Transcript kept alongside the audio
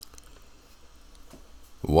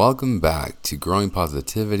Welcome back to Growing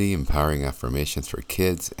Positivity, Empowering Affirmations for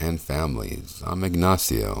Kids and Families. I'm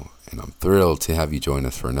Ignacio, and I'm thrilled to have you join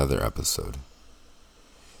us for another episode.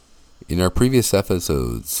 In our previous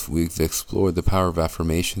episodes, we've explored the power of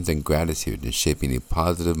affirmations and gratitude in shaping a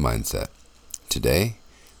positive mindset. Today,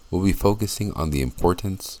 we'll be focusing on the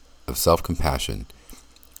importance of self-compassion,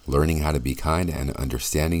 learning how to be kind and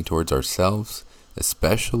understanding towards ourselves,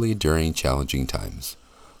 especially during challenging times.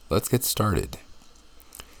 Let's get started.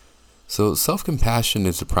 So, self-compassion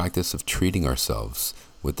is the practice of treating ourselves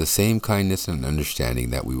with the same kindness and understanding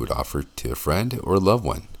that we would offer to a friend or a loved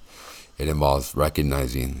one. It involves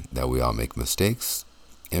recognizing that we all make mistakes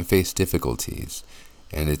and face difficulties,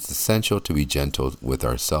 and it's essential to be gentle with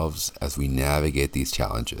ourselves as we navigate these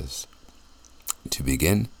challenges. To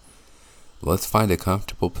begin, let's find a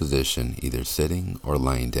comfortable position, either sitting or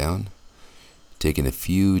lying down, taking a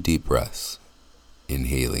few deep breaths,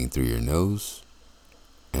 inhaling through your nose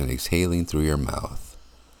and exhaling through your mouth.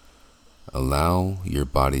 Allow your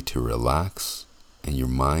body to relax and your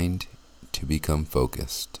mind to become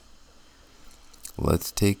focused. Let's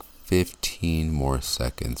take 15 more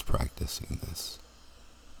seconds practicing this.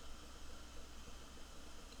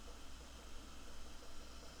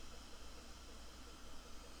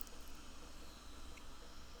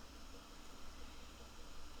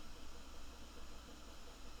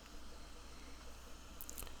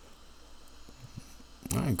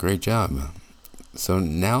 All right, great job. So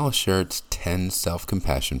now I'll share 10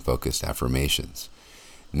 self-compassion focused affirmations.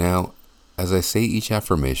 Now, as I say each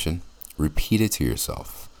affirmation, repeat it to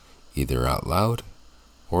yourself, either out loud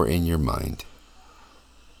or in your mind.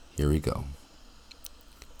 Here we go.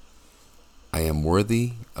 I am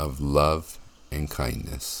worthy of love and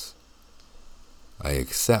kindness. I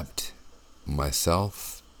accept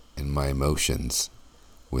myself and my emotions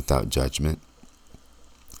without judgment.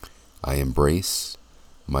 I embrace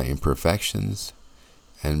my imperfections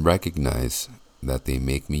and recognize that they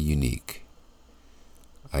make me unique.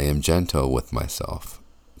 I am gentle with myself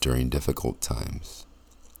during difficult times.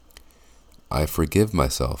 I forgive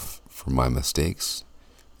myself for my mistakes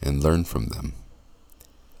and learn from them.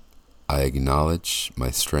 I acknowledge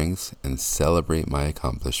my strengths and celebrate my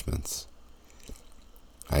accomplishments.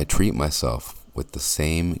 I treat myself with the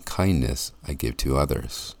same kindness I give to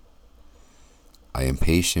others. I am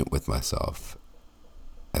patient with myself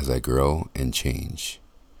as I grow and change.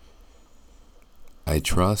 I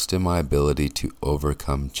trust in my ability to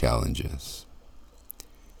overcome challenges.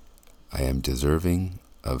 I am deserving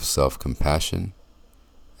of self-compassion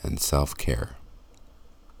and self-care.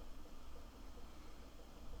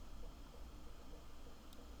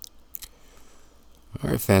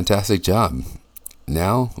 All right, fantastic job.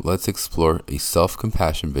 Now let's explore a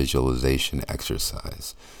self-compassion visualization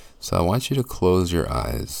exercise. So I want you to close your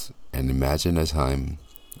eyes and imagine a time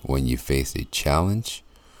when you faced a challenge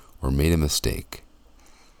or made a mistake.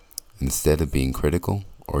 Instead of being critical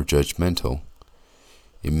or judgmental,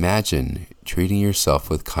 imagine treating yourself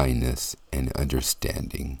with kindness and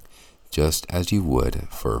understanding, just as you would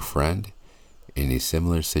for a friend in a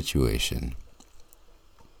similar situation.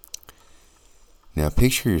 Now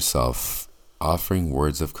picture yourself offering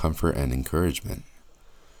words of comfort and encouragement.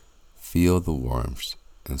 Feel the warmth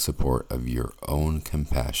and support of your own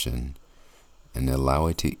compassion and allow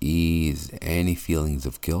it to ease any feelings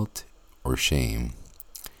of guilt or shame.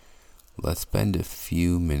 Let's spend a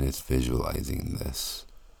few minutes visualizing this.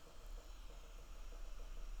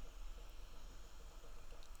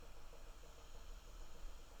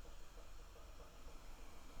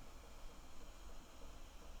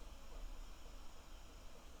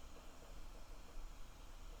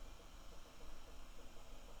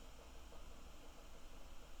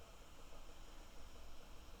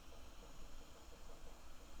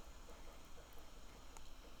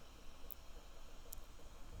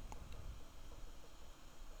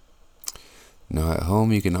 Now at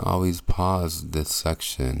home, you can always pause this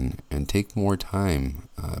section and take more time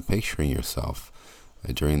picturing yourself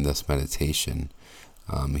during this meditation.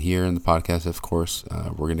 Here in the podcast, of course,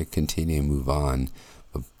 we're going to continue and move on,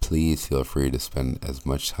 but please feel free to spend as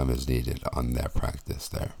much time as needed on that practice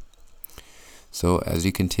there. So as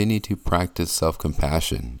you continue to practice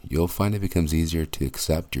self-compassion, you'll find it becomes easier to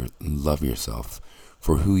accept and love yourself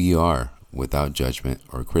for who you are without judgment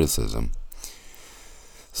or criticism.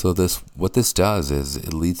 So what this does is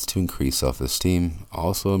it leads to increased self-esteem,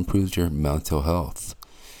 also improves your mental health,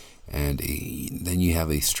 and then you have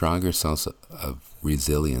a stronger sense of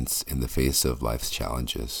resilience in the face of life's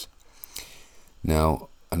challenges. Now,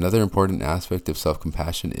 another important aspect of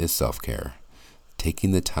self-compassion is self-care,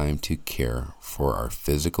 taking the time to care for our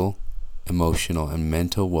physical, emotional, and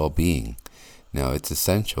mental well-being. Now, it's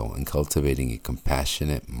essential in cultivating a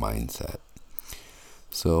compassionate mindset.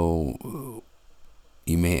 So,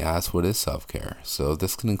 you may ask, what is self-care? So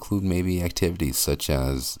this can include maybe activities such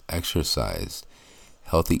as exercise,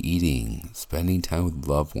 healthy eating, spending time with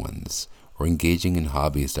loved ones, or engaging in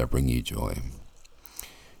hobbies that bring you joy.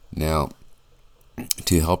 Now,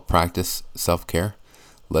 to help practice self-care,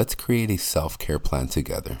 let's create a self-care plan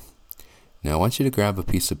together. Now, I want you to grab a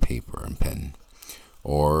piece of paper and pen.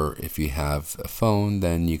 Or if you have a phone,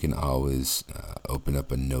 then you can always open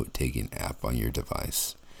up a note-taking app on your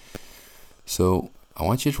device. So I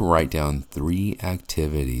want you to write down 3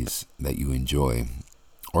 activities that you enjoy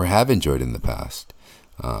or have enjoyed in the past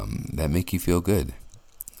that make you feel good.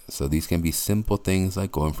 So these can be simple things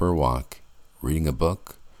like going for a walk, reading a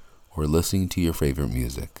book, or listening to your favorite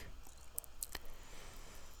music.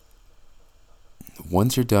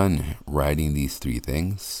 Once you're done writing these 3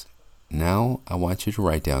 things, now I want you to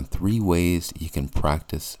write down 3 ways you can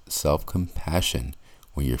practice self-compassion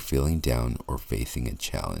when you're feeling down or facing a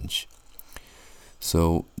challenge.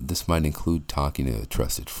 So this might include talking to a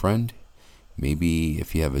trusted friend, maybe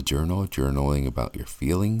if you have a journal, journaling about your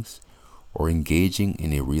feelings, or engaging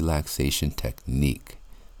in a relaxation technique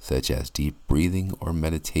such as deep breathing or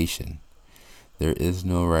meditation. There is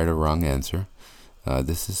no right or wrong answer.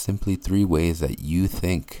 This is simply 3 ways that you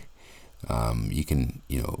think you can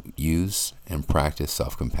use and practice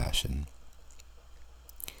self-compassion.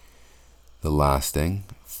 The last thing,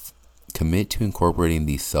 commit to incorporating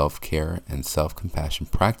these self-care and self-compassion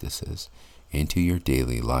practices into your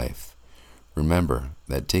daily life. Remember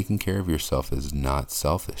that taking care of yourself is not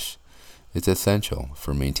selfish. It's essential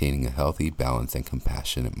for maintaining a healthy, balanced, and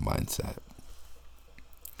compassionate mindset.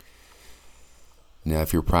 Now,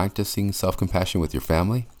 if you're practicing self-compassion with your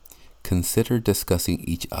family, consider discussing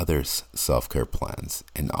each other's self-care plans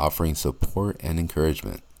and offering support and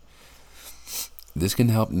encouragement. This can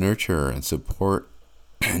help nurture and support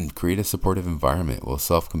and create a supportive environment where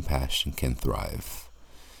self-compassion can thrive.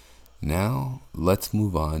 Now, let's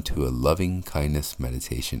move on to a loving kindness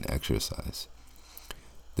meditation exercise.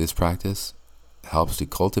 This practice helps to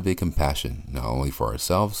cultivate compassion not only for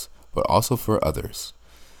ourselves, but also for others.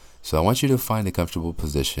 So I want you to find a comfortable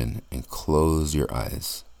position and close your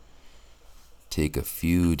eyes. Take a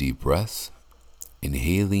few deep breaths,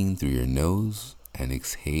 inhaling through your nose and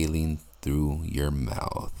exhaling through your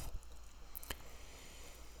mouth.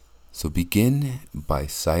 So begin by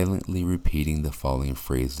silently repeating the following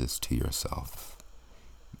phrases to yourself.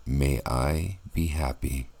 May I be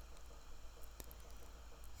happy.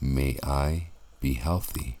 May I be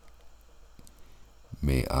healthy.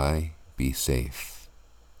 May I be safe.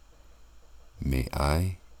 May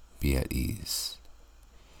I be at ease.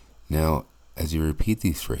 Now, as you repeat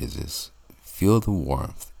these phrases, feel the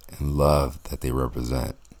warmth and love that they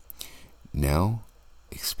represent. Now,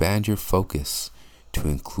 expand your focus to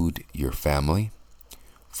include your family,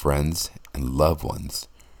 friends, and loved ones,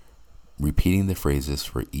 repeating the phrases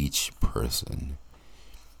for each person.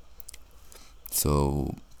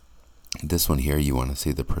 So, this one here, you want to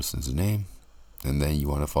say the person's name, and then you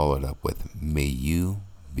want to follow it up with, may you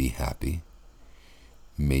be happy,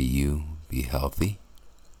 may you be healthy,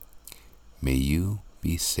 may you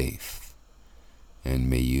be safe, and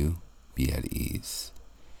may you be at ease.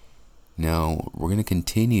 Now, we're going to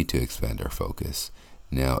continue to expand our focus,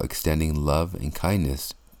 now extending love and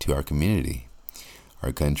kindness to our community,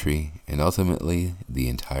 our country, and ultimately the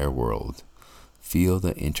entire world. Feel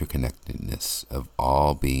the interconnectedness of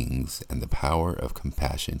all beings and the power of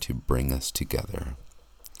compassion to bring us together.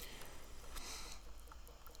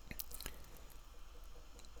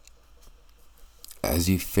 As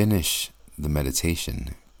you finish the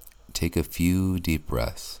meditation, take a few deep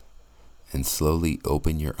breaths and slowly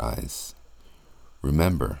open your eyes.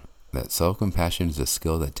 Remember that self-compassion is a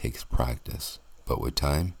skill that takes practice, but with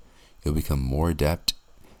time, you'll become more adept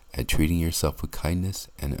at treating yourself with kindness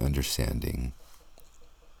and understanding.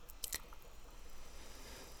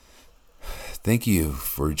 Thank you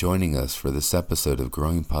for joining us for this episode of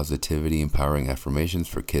Growing Positivity, Empowering Affirmations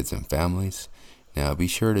for Kids and Families. Now, be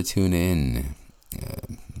sure to tune in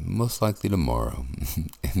most likely tomorrow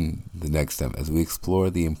and the next time as we explore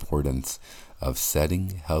the importance of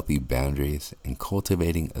setting healthy boundaries and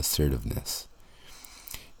cultivating assertiveness.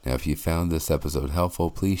 Now, if you found this episode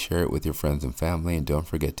helpful, please share it with your friends and family, and don't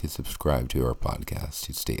forget to subscribe to our podcast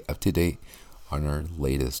to stay up to date on our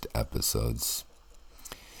latest episodes.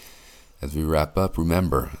 As we wrap up,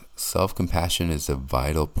 remember, self-compassion is a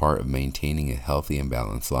vital part of maintaining a healthy and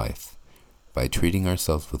balanced life. By treating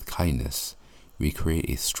ourselves with kindness, we create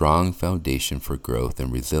a strong foundation for growth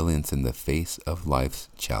and resilience in the face of life's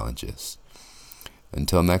challenges.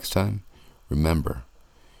 Until next time, Remember,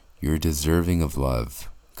 you're deserving of love,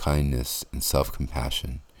 kindness, and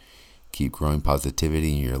self-compassion. Keep growing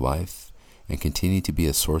positivity in your life and continue to be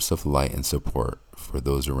a source of light and support for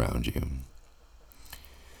those around you.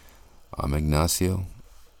 I'm Ignacio,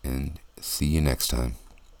 and see you next time.